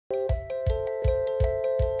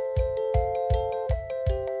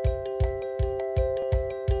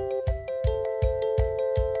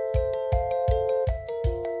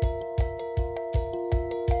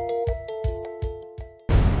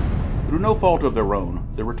no fault of their own,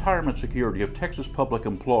 the retirement security of Texas public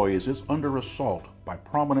employees is under assault by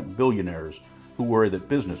prominent billionaires who worry that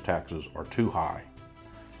business taxes are too high.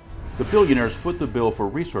 The billionaires foot the bill for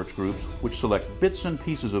research groups which select bits and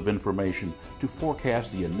pieces of information to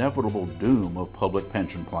forecast the inevitable doom of public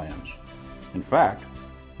pension plans. In fact,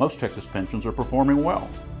 most Texas pensions are performing well.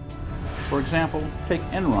 For example, take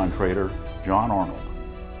Enron trader John Arnold.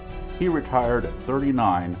 He retired at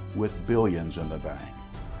 39 with billions in the bank.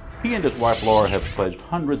 He and his wife Laura have pledged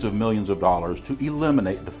hundreds of millions of dollars to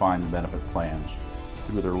eliminate defined benefit plans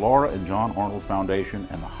through their Laura and John Arnold Foundation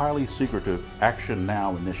and the highly secretive Action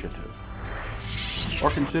Now initiative.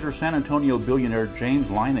 Or consider San Antonio billionaire James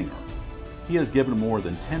Leininger. He has given more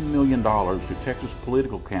than $10 million to Texas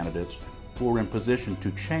political candidates who are in position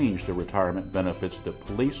to change the retirement benefits that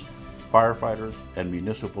police, firefighters, and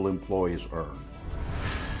municipal employees earn.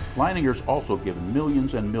 Leininger's also given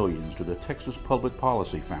millions and millions to the Texas Public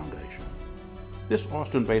Policy Foundation. This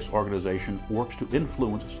Austin-based organization works to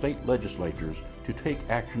influence state legislatures to take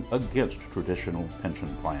action against traditional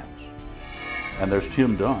pension plans. And there's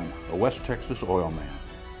Tim Dunn, a West Texas oil man.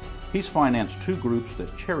 He's financed two groups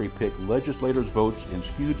that cherry-pick legislators' votes in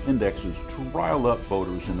skewed indexes to rile up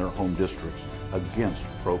voters in their home districts against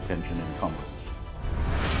pro-pension incumbents.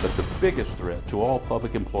 But the biggest threat to all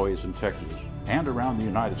public employees in Texas and around the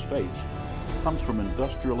United States comes from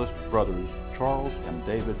industrialist brothers Charles and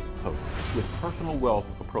David Koch. With personal wealth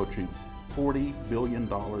approaching $40 billion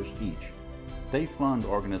each, they fund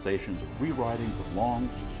organizations rewriting the long,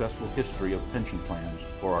 successful history of pension plans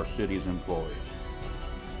for our city's employees.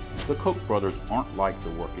 The Koch brothers aren't like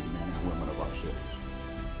the working men and women of our cities.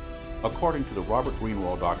 According to the Robert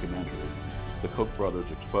Greenwald documentary, The Koch Brothers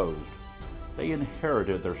Exposed, they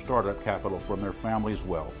inherited their startup capital from their family's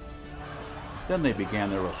wealth. Then they began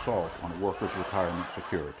their assault on workers' retirement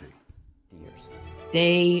security.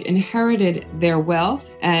 They inherited their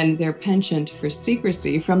wealth and their penchant for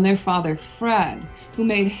secrecy from their father, Fred, who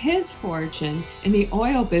made his fortune in the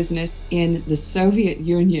oil business in the Soviet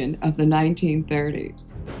Union of the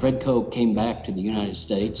 1930s. Fred Koch came back to the United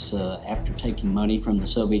States after taking money from the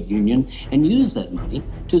Soviet Union and used that money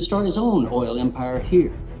to start his own oil empire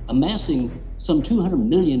here, amassing some $200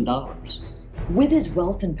 million. With his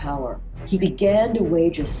wealth and power, he began to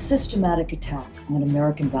wage a systematic attack on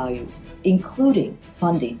American values, including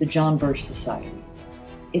funding the John Birch Society.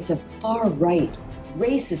 It's a far-right,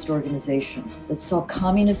 racist organization that saw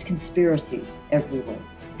communist conspiracies everywhere.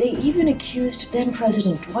 They even accused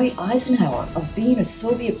then-President Dwight Eisenhower of being a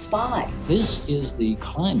Soviet spy. This is the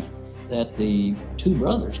climate that the two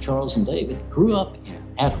brothers, Charles and David, grew up in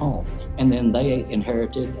at home. And then they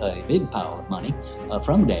inherited a big pile of money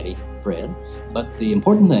from Daddy, Fred. But the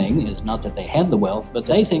important thing is not that they have the wealth, but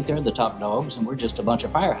they think they're the top dogs and we're just a bunch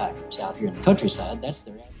of fire hydrants out here in the countryside. That's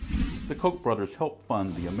their attitude. The Koch brothers helped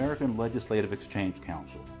fund the American Legislative Exchange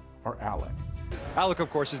Council, or ALEC. ALEC, of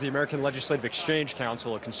course, is the American Legislative Exchange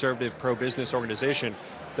Council, a conservative pro-business organization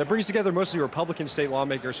that brings together mostly Republican state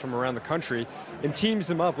lawmakers from around the country and teams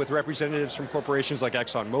them up with representatives from corporations like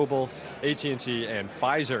ExxonMobil, AT&T, and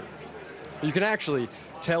Pfizer. You can actually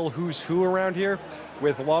tell who's who around here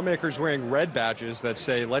with lawmakers wearing red badges that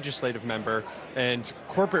say legislative member and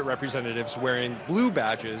corporate representatives wearing blue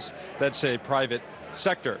badges that say private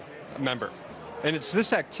sector member. And it's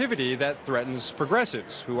this activity that threatens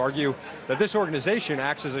progressives who argue that this organization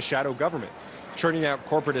acts as a shadow government, churning out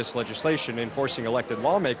corporatist legislation and forcing elected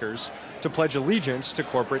lawmakers to pledge allegiance to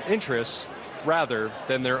corporate interests rather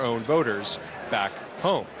than their own voters back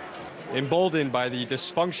home. Emboldened by the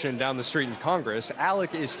dysfunction down the street in Congress,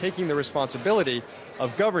 ALEC is taking the responsibility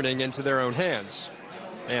of governing into their own hands.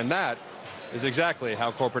 And that is exactly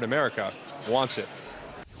how corporate America wants it.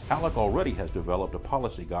 ALEC already has developed a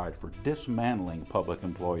policy guide for dismantling public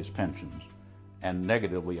employees' pensions and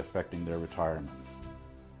negatively affecting their retirement.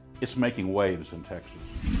 It's making waves in Texas.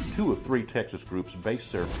 2 of 3 Texas groups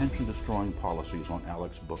base their pension-destroying policies on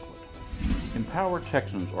ALEC's booklet. Empowered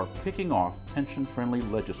Texans are picking off pension-friendly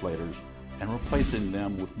legislators and replacing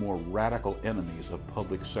them with more radical enemies of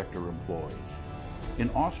public sector employees. In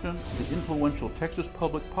Austin, the influential Texas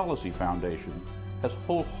Public Policy Foundation has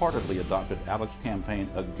wholeheartedly adopted ALEC's campaign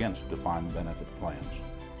against defined benefit plans.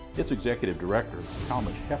 Its executive director,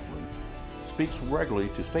 Talmadge Heflin, speaks regularly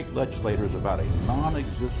to state legislators about a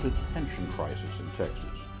non-existent pension crisis in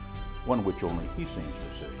Texas, one which only he seems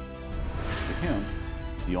to see. To him,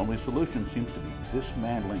 the only solution seems to be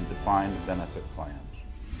dismantling defined benefit plans.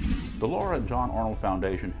 The Laura and John Arnold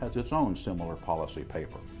Foundation has its own similar policy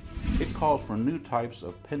paper. It calls for new types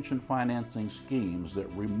of pension financing schemes that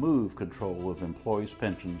remove control of employees'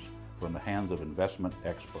 pensions from the hands of investment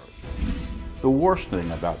experts. The worst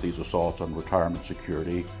thing about these assaults on retirement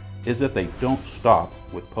security is that they don't stop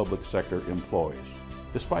with public sector employees.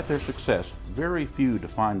 Despite their success, very few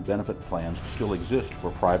defined benefit plans still exist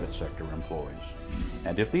for private sector employees.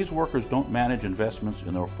 And if these workers don't manage investments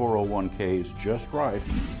in their 401ks just right,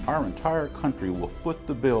 our entire country will foot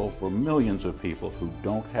the bill for millions of people who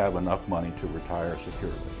don't have enough money to retire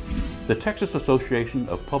securely. The Texas Association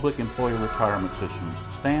of Public Employee Retirement Systems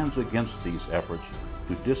stands against these efforts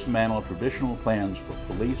to dismantle traditional plans for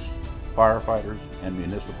police, firefighters, and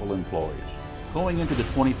municipal employees. Going into the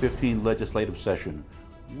 2015 legislative session,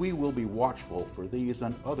 we will be watchful for these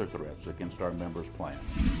and other threats against our members' plans.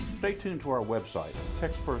 Stay tuned to our website,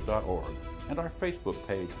 TEXPERS.org, and our Facebook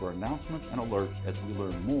page for announcements and alerts as we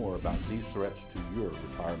learn more about these threats to your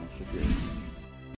retirement security.